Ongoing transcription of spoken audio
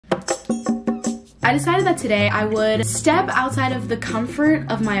I decided that today I would step outside of the comfort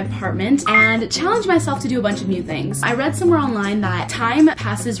of my apartment and challenge myself to do a bunch of new things. I read somewhere online that time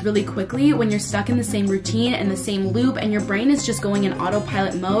passes really quickly when you're stuck in the same routine and the same loop and your brain is just going in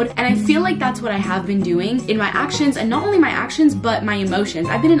autopilot mode, and I feel like that's what I have been doing in my actions, and not only my actions but my emotions.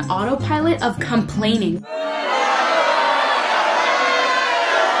 I've been in autopilot of complaining.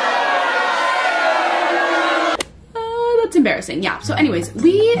 That's embarrassing, yeah. So anyways,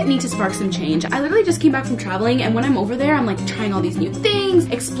 we need to spark some change. I literally just came back from traveling, and when I'm over there, I'm like trying all these new things,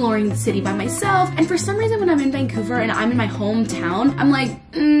 exploring the city by myself, and for some reason when I'm in Vancouver and I'm in my hometown, I'm like,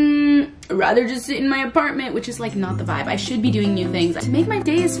 I'd rather just sit in my apartment, which is like not the vibe. I should be doing new things to make my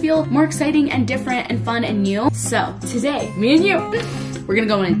days feel more exciting and different and fun and new. So today, me and you, we're gonna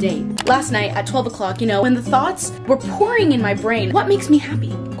go on a date. Last night at 12 o'clock, you know, when the thoughts were pouring in my brain, what makes me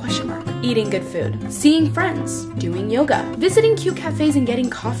happy? Question mark. Eating good food, seeing friends, doing yoga, visiting cute cafes and getting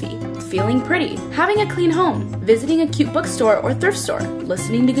coffee, feeling pretty, having a clean home, visiting a cute bookstore or thrift store,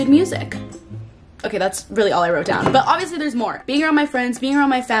 listening to good music. Okay, that's really all I wrote down. But obviously there's more. Being around my friends, being around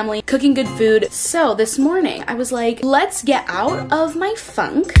my family, cooking good food. So this morning I was like, let's get out of my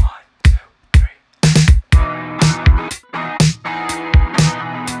funk.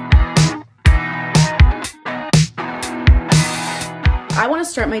 I want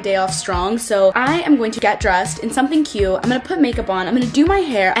to start my day off strong, so I am going to get dressed in something cute. I'm gonna put makeup on, I'm gonna do my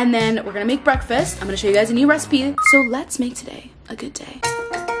hair, and then we're gonna make breakfast. I'm gonna show you guys a new recipe. So let's make today a good day.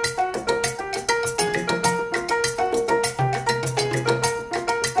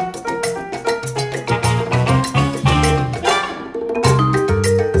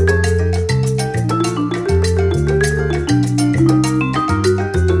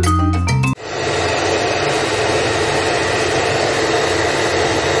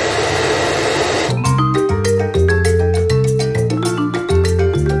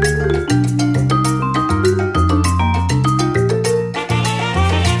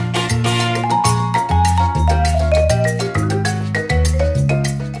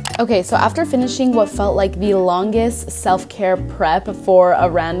 Okay, so after finishing what felt like the longest self-care prep for a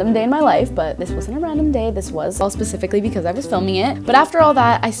random day in my life, but this wasn't a random day, this was all specifically because I was filming it. But after all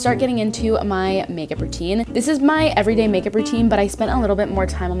that, I start getting into my makeup routine. This is my everyday makeup routine, but I spent a little bit more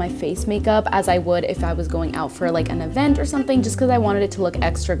time on my face makeup as I would if I was going out for like an event or something, just because I wanted it to look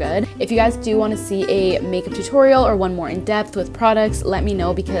extra good. If you guys do want to see a makeup tutorial or one more in depth with products, let me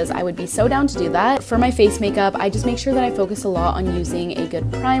know because I would be so down to do that. For my face makeup, I just make sure that I focus a lot on using a good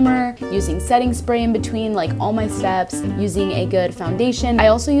primer, using setting spray in between like all my steps, using a good foundation. I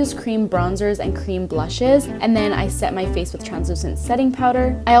also use cream bronzers and cream blushes, and then I set my face with translucent setting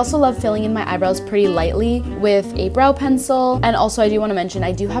powder. I also love filling in my eyebrows pretty lightly with a brow pencil, and also I do want to mention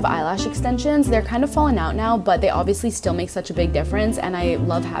I do have eyelash extensions. They're kind of falling out now, but they obviously still make such a big difference and I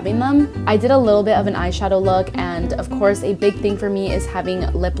love having them. I did a little bit of an eyeshadow look, and of course a big thing for me is having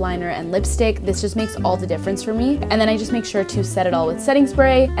lip liner and lipstick. This just makes all the difference for me. And then I just make sure to set it all with setting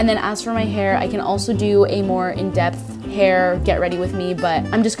spray. And then as for my hair, I can also do a more in-depth hair get ready with me, but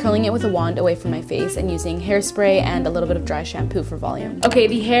I'm just curling it with a wand away from my face and using hairspray and a little bit of dry shampoo for volume. Okay,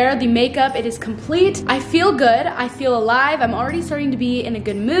 the hair, the makeup, it is complete. I feel good, I feel alive. I'm already starting to be in a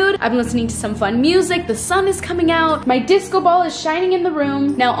good mood. I'm listening to some fun music, the sun is coming out, my disco ball is shining in the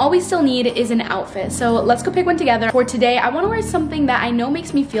room. Now all we still need is an outfit, so let's go pick one together. For today, I want to wear something that I know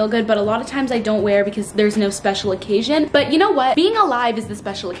makes me feel good, but a lot of times I don't wear because there's no special occasion. But you know what? Being alive is the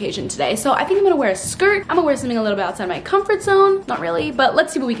special occasion today, so I think I'm gonna wear a skirt. I'm gonna wear something a little bit outside my comfort zone. Not really, but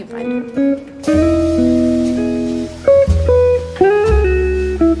let's see what we can find.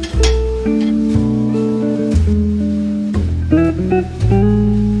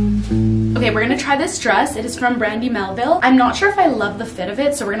 Okay, we're gonna try this dress. It is from Brandy Melville. I'm not sure if I love the fit of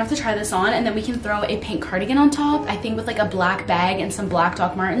it, so we're gonna have to try this on, and then we can throw a pink cardigan on top. I think with like a black bag and some black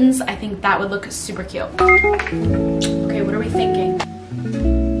Doc Martens, I think that would look super cute. Okay, what are we thinking?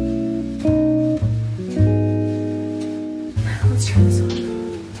 Let's try this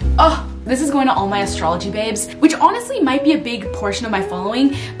on. Oh! This is going to all my astrology babes, which honestly might be a big portion of my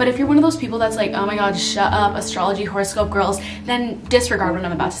following, but if you're one of those people that's like, oh my god, shut up, astrology, horoscope girls, then disregard what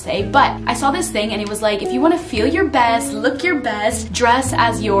I'm about to say. But I saw this thing and it was like, if you want to feel your best, look your best, dress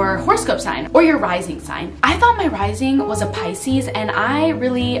as your horoscope sign or your rising sign. I thought my rising was a Pisces, and I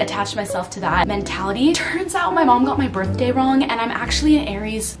really attached myself to that mentality. Turns out my mom got my birthday wrong, and I'm actually an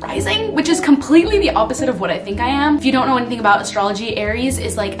Aries rising, which is completely the opposite of what I think I am. If you don't know anything about astrology, Aries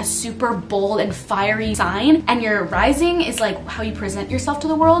is like a super bold and fiery sign, and your rising is like how you present yourself to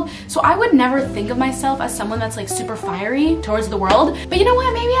the world. So I would never think of myself as someone that's like super fiery towards the world, but you know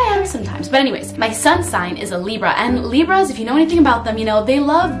what, maybe I am sometimes. But anyways, my sun sign is a Libra, and Libras, if you know anything about them, you know they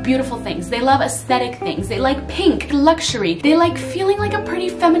love beautiful things, they love aesthetic things, they like pink, luxury, they like feeling like a pretty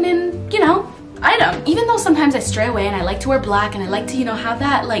feminine, you know, item. Even though sometimes I stray away and I like to wear black and I like to, you know, have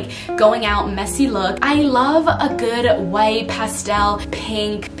that like going out messy look, I love a good white, pastel,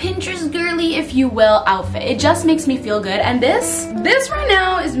 pink, Pinterest girly, if you will, outfit. It just makes me feel good, and this right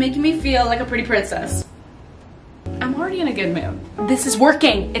now is making me feel like a pretty princess. I'm already in a good mood. This is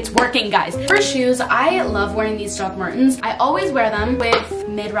working. It's working, guys. For shoes, I love wearing these Doc Martens. I always wear them with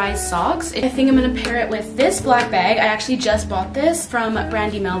mid-rise socks. I think I'm gonna pair it with this black bag. I actually just bought this from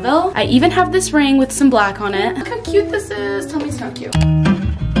Brandy Melville. I even have this ring with some black on it. Look how cute this is. Tell me it's not cute.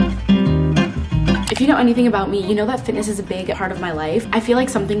 If you know anything about me, you know that fitness is a big part of my life. I feel like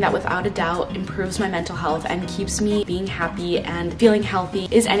something that without a doubt improves my mental health and keeps me being happy and feeling healthy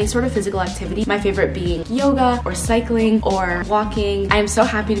is any sort of physical activity. My favorite being yoga or cycling or walking. I am so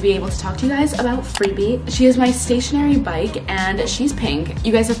happy to be able to talk to you guys about Freebie. She is my stationary bike and she's pink.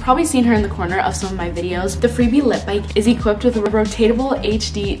 You guys have probably seen her in the corner of some of my videos. The Freebie Lit Bike is equipped with a rotatable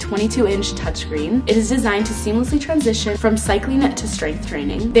HD 22-inch touchscreen. It is designed to seamlessly transition from cycling to strength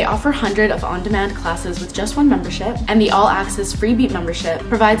training. They offer hundreds of on-demand classes with just one membership, and the all-access Freebie membership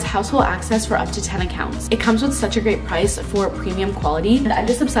provides household access for up to 10 accounts. It comes with such a great price for premium quality, and I'm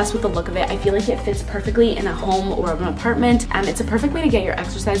just obsessed with the look of it. I feel like it fits perfectly in a home or an apartment, and it's a perfect way to get your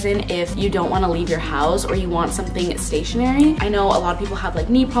exercise in if you don't want to leave your house or you want something stationary. I know a lot of people have like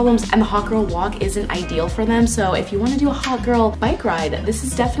knee problems, and the hot girl walk isn't ideal for them, so if you want to do a hot girl bike ride, this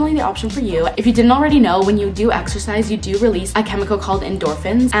is definitely the option for you. If you didn't already know, when you do exercise, you do release a chemical called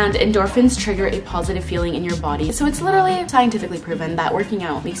endorphins, and endorphins trigger a positive feeling in your body. So it's literally scientifically proven that working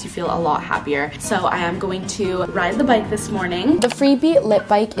out makes you feel a lot happier. So I am going to ride the bike this morning. The Freebie Lit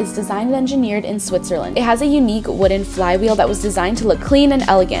Bike is designed and engineered in Switzerland. It has a unique wooden flywheel that was designed to look clean and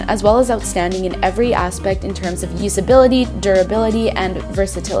elegant, as well as outstanding in every aspect in terms of usability, durability, and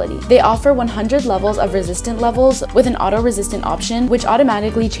versatility. They offer 100 levels of resistant levels with an auto-resistant option, which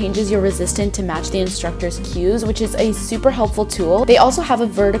automatically changes your resistance to match the instructor's cues, which is a super helpful tool. They also have a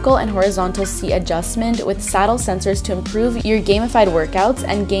vertical and horizontal seat adjustment with saddle sensors to improve your gamified workouts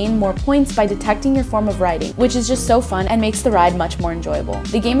and gain more points by detecting your form of riding, which is just so fun and makes the ride much more enjoyable.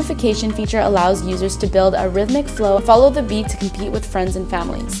 The gamification feature allows users to build a rhythmic flow, follow the beat to compete with friends and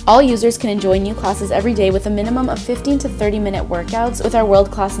families. All users can enjoy new classes every day with a minimum of 15 to 30-minute workouts with our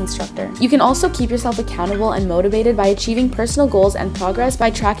world-class instructor. You can also keep yourself accountable and motivated by achieving personal goals and progress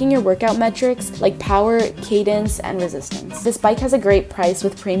by tracking your workout metrics like power, cadence, and resistance. This bike has a great price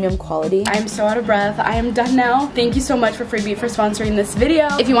with premium quality. I am so out of breath. I am done now. Thank you so much for Freebie for sponsoring this video.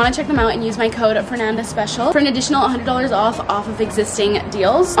 If you want to check them out and use my code Fernanda Special for an additional $100 off of existing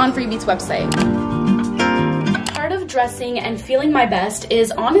deals on Freebie's website. Dressing and feeling my best is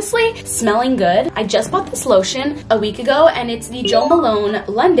honestly smelling good. I just bought this lotion a week ago, and it's the Jo Malone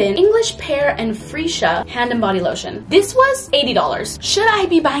London English Pear and Freesia hand and body lotion. This was $80. Should I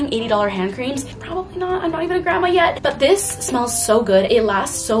be buying $80 hand creams? Probably not. I'm not even a grandma yet, but this smells so good. It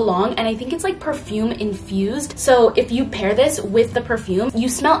lasts so long, and I think it's like perfume infused. So if you pair this with the perfume, you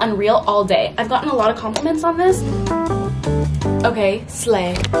smell unreal all day. I've gotten a lot of compliments on this. Okay,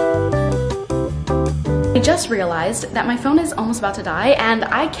 slay. I just realized that my phone is almost about to die and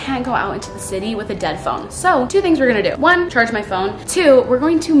I can't go out into the city with a dead phone. So two things we're gonna do. One, charge my phone. Two, we're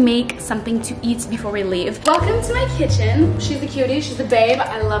going to make something to eat before we leave. Welcome to my kitchen. She's the cutie, she's the babe,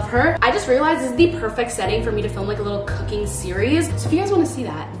 I love her. I just realized this is the perfect setting for me to film like a little cooking series. So if you guys wanna see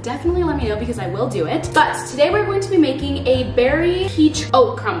that, definitely let me know because I will do it. But today we're going to be making a berry peach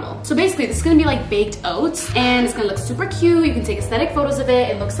oat crumble. So basically this is gonna be like baked oats and it's gonna look super cute. You can take aesthetic photos of it.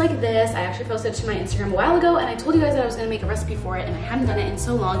 It looks like this. I actually posted it to my Instagram a while ago and I told you guys that I was gonna make a recipe for it and I hadn't done it in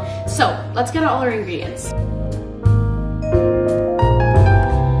so long. So let's get all our ingredients.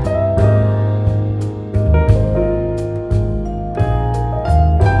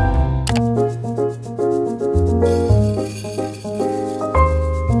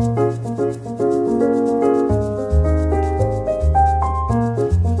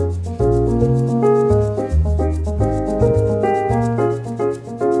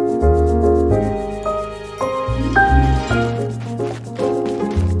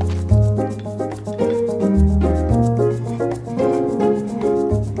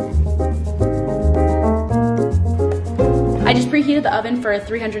 preheated the oven for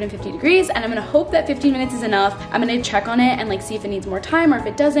 350 degrees, and I'm gonna hope that 15 minutes is enough. I'm gonna check on it and like see if it needs more time or if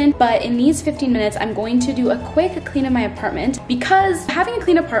it doesn't. But in these 15 minutes, I'm going to do a quick clean of my apartment, because having a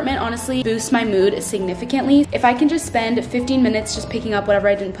clean apartment honestly boosts my mood significantly. If I can just spend 15 minutes just picking up whatever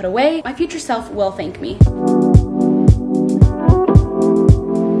I didn't put away, my future self will thank me.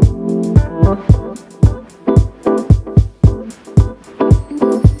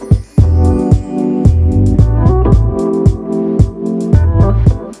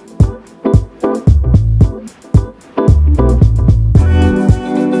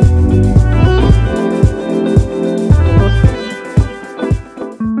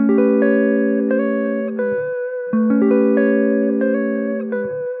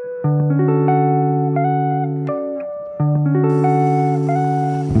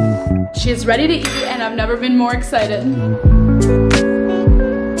 She is ready to eat, and I've never been more excited.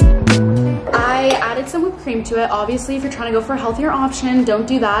 I added some whipped cream to it. Obviously, if you're trying to go for a healthier option, don't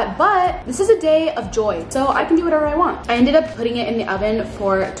do that, but this is a day of joy, so I can do whatever I want. I ended up putting it in the oven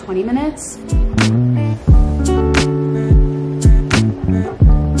for 20 minutes.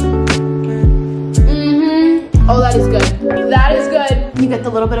 Oh, that is good. That is good. You get the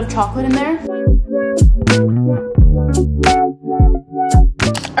little bit of chocolate in there.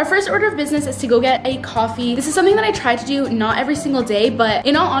 Our first order of business is to go get a coffee. This is something that I try to do not every single day, but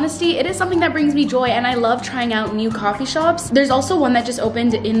in all honesty, it is something that brings me joy, and I love trying out new coffee shops. There's also one that just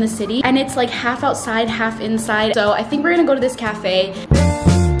opened in the city, and it's like half outside, half inside. So I think we're gonna go to this cafe.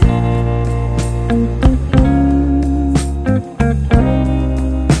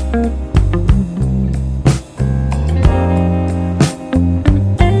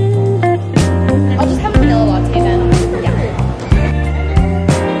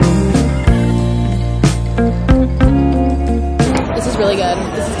 Really good.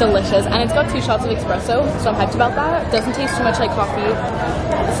 This is delicious, and it's got 2 shots of espresso, so I'm hyped about that. It doesn't taste too much like coffee.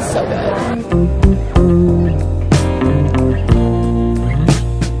 This is so good.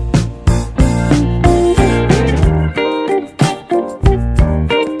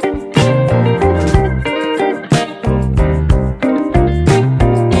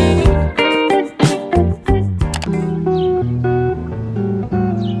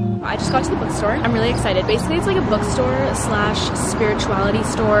 I'm really excited. Basically, it's like a bookstore slash spirituality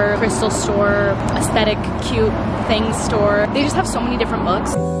store, crystal store, aesthetic, cute things store. They just have so many different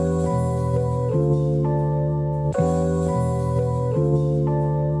books.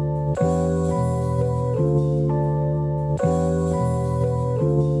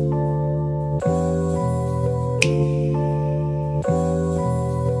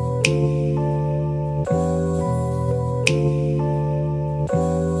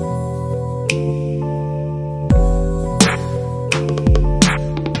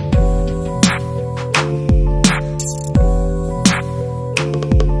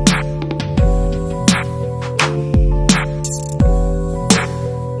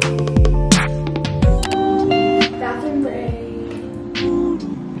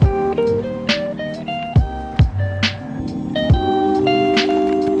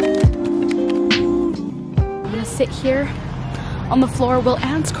 Sit here on the floor. Will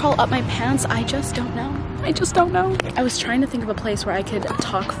ants crawl up my pants? I just don't know. I just don't know. I was trying to think of a place where I could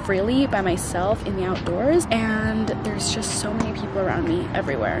talk freely by myself in the outdoors, and there's just so many people around me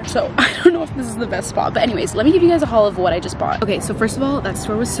everywhere. So I don't know if this is the best spot, but anyways, let me give you guys a haul of what I just bought. Okay, so first of all, that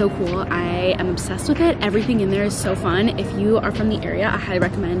store was so cool. I am obsessed with it. Everything in there is so fun. If you are from the area, I highly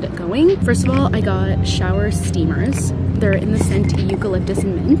recommend going. First of all, I got shower steamers. They're in the scent eucalyptus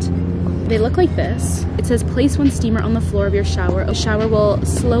and mint. They look like this. It says place one steamer on the floor of your shower. A shower will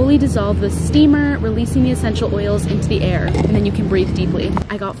slowly dissolve the steamer, releasing the essential oils into the air, and then you can breathe deeply.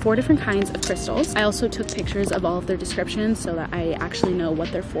 I got 4 different kinds of crystals. I also took pictures of all of their descriptions so that I actually know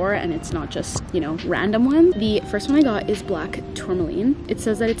what they're for and it's not just, you know, random one. The first one I got is black tourmaline. It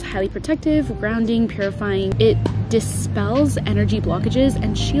says that it's highly protective, grounding, purifying. It dispels energy blockages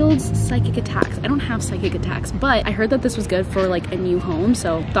and shields psychic attacks. I don't have psychic attacks, but I heard that this was good for like a new home,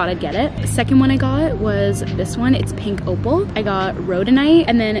 so thought I'd get it. The second one I got was this one. It's pink opal. I got rhodonite,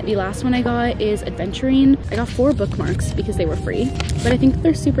 and then the last one I got is adventurine. I got 4 bookmarks because they were free, but I think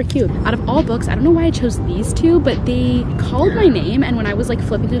they're super cute. Out of all books, I don't know why I chose these 2, but they called my name, and when I was like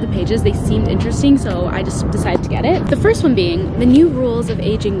flipping through the pages, they seemed interesting, so I just decided to get it. The first one being The New Rules of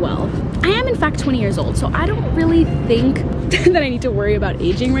Aging Well. I am in fact 20 years old, so I don't really think that I need to worry about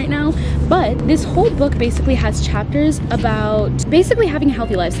aging right now, but this whole book basically has chapters about basically having a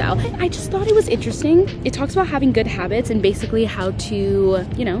healthy lifestyle. I just thought it was interesting. It talks about having good habits and basically how to,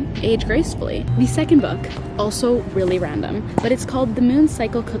 you know, age gracefully. The second book, also really random, but it's called The Moon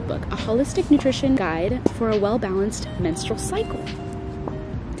Cycle Cookbook, a holistic nutrition guide for a well-balanced menstrual cycle.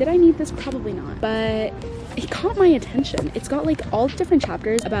 Did I need this? Probably not, but it caught my attention. It's got like all different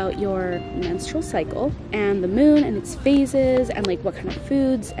chapters about your menstrual cycle and the moon and its phases and like what kind of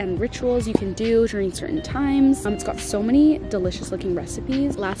foods and rituals you can do during certain times. It's got so many delicious looking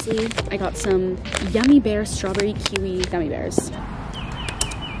recipes. Lastly, I got some Yummy Bear strawberry kiwi gummy bears.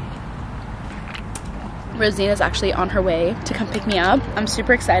 Rosina is actually on her way to come pick me up. I'm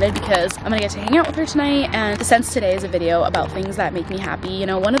super excited because I'm gonna get to hang out with her tonight, and since today is a video about things that make me happy, you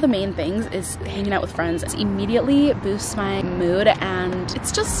know, one of the main things is hanging out with friends. It immediately boosts my mood, and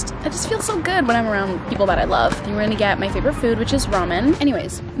it's just, I just feel so good when I'm around people that I love. And we're gonna get my favorite food, which is ramen.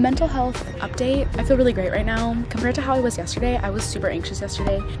 Anyways, mental health update. I feel really great right now. Compared to how I was yesterday, I was super anxious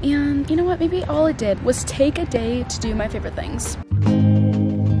yesterday. And you know what? Maybe all it did was take a day to do my favorite things.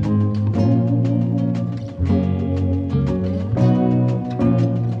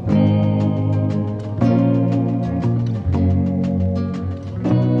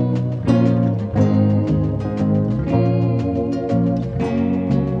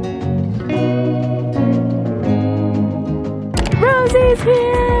 Rosie's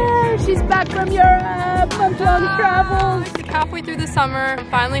here! She's back from Europe! Month-long travels! Like halfway through the summer, I'm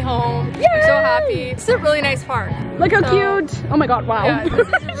finally home. Yay! I'm so happy. It's a really nice park. Look how cute! Oh my god, wow. Yeah, this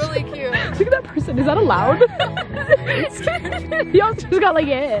is really cute. Look at that person, is that allowed? Y'all just got like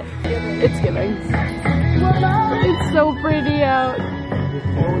it. It's giving. It's so pretty out.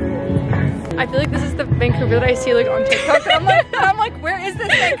 I feel like this is the Vancouver that I see like on TikTok. And I'm like, where is this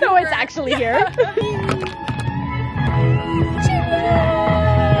Vancouver? No, it's actually here.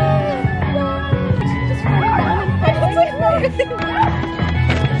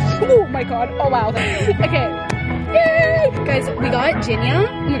 Oh my god, oh wow. Okay. Yay! Guys, we got Jinya.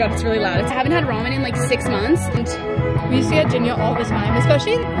 Oh my god, it's really loud. I haven't had ramen in like 6 months. And we used to get Jinya all the time,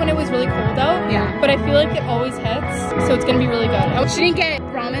 especially when it was really cold out. Yeah. But I feel like it always hits, so it's gonna be really good. she didn't get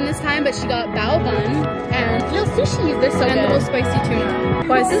ramen this time, but she got bao bun and little sushi. They're so And good. little spicy tuna.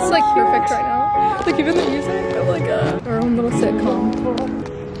 Why is this like perfect right now? Like even the music of like our own little sitcom.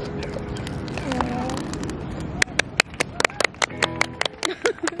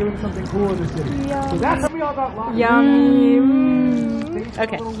 Doing something cool in the city. Yeah. So that's what we all got locked. Yummy.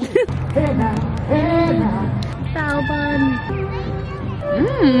 Okay. Hey now, hey now. Bao bun.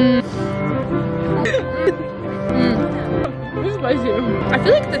 It's spicy. I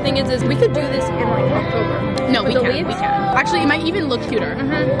feel like the thing is we could do this in like October. No, we the can. leaves? We can. Actually, it might even look cuter.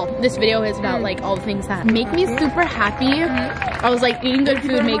 This video is about like all the things that make me super happy. I was like, eating good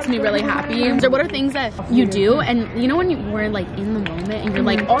food makes me really happy. So what are things that you do, and you know when we're like in the moment and you're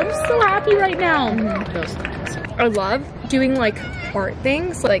like, oh, I'm so happy right now. Those things. I love doing like art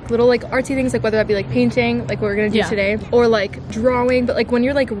things, like little like artsy things, like whether that be like painting, like what we're gonna do today, or like drawing. But like when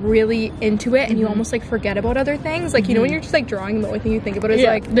you're like really into it and you almost like forget about other things, like you know when you're just like drawing and the only thing you think about is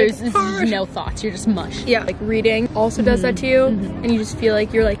like there's no thoughts, you're just mush. Yeah, like reading also does that to you, and you just feel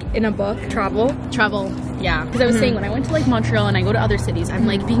like you're like in a book. Travel, yeah, because I was saying when I went to like Montreal and I go to other cities, I'm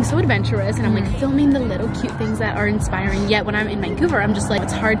like being so adventurous and I'm like filming the little cute things that are inspiring, yet when I'm in Vancouver I'm just like,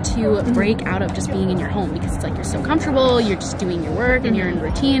 it's hard to break out of just being in your home because it's like you're so comfortable, you're just doing your work and you're in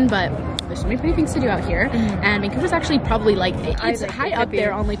routine, but there's so many pretty things to do out here. And Vancouver's actually probably like, it's high up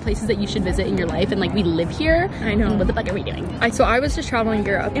there on like places that you should visit in your life, and like we live here. I know. What the fuck are we doing? So I was just traveling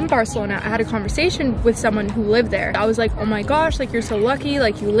Europe. In Barcelona, I had a conversation with someone who lived there. I was like, oh my gosh, like you're so lucky,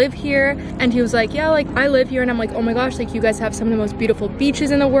 like you live here. And he was like, yeah, like I live here. And I'm like, oh my gosh, like you guys have some of the most beautiful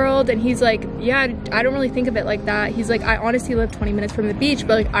beaches in the world. And he's like, yeah, I don't really think of it like that. He's like, I honestly live 20 minutes from the beach,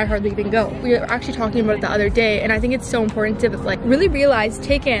 but like I hardly even go. We were actually talking about it the other day, and I think it's so important to like really realize,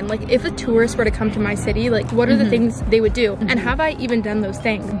 take in, like if a tourist were to come to my city, like what are the things they would do, and have I even done those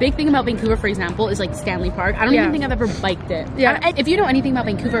things? Big thing about Vancouver, for example, is like Stanley Park. I don't even think I've ever biked it. If you know anything about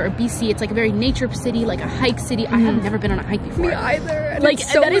Vancouver or BC, it's like a very nature city, like a hike city. I have never been on a hike before. Me either. And like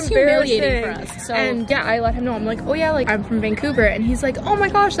so that is humiliating for us. So and yeah, I let him know. I'm like, oh yeah, like I'm from Vancouver, and he's like, oh my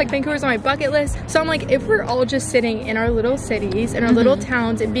gosh, like Vancouver's on my bucket list. So I'm like, if we're all just sitting in our little cities, in our little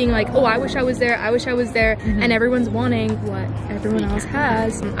towns, and being like, oh, I wish I was there, I wish I was there, and everyone's wanting what everyone else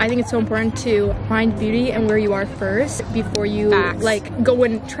has. I think it's so important to find beauty and where you are first before you like go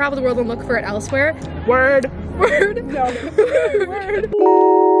and travel the world and look for it elsewhere. Word. No. Word.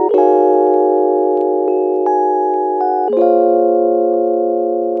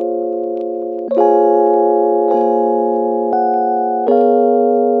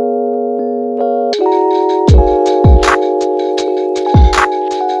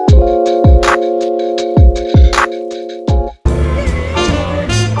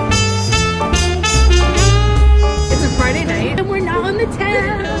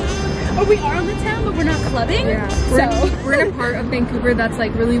 Or we are on the town, but we're not clubbing. Yeah. So We're in a part of Vancouver that's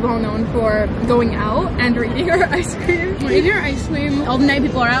like really well known for going out and we're eating our ice cream. we're eating our ice cream. All the night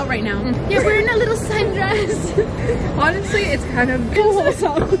people are out right now. Yeah, we're in a little sundress. Honestly, it's kind of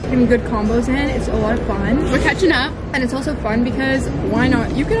Wholesome. getting good combos in. It's a lot of fun. We're catching up. And it's also fun because why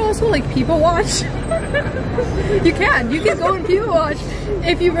not? You can also like people watch. You can go and people watch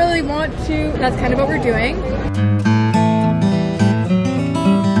if you really want to. That's kind of what we're doing.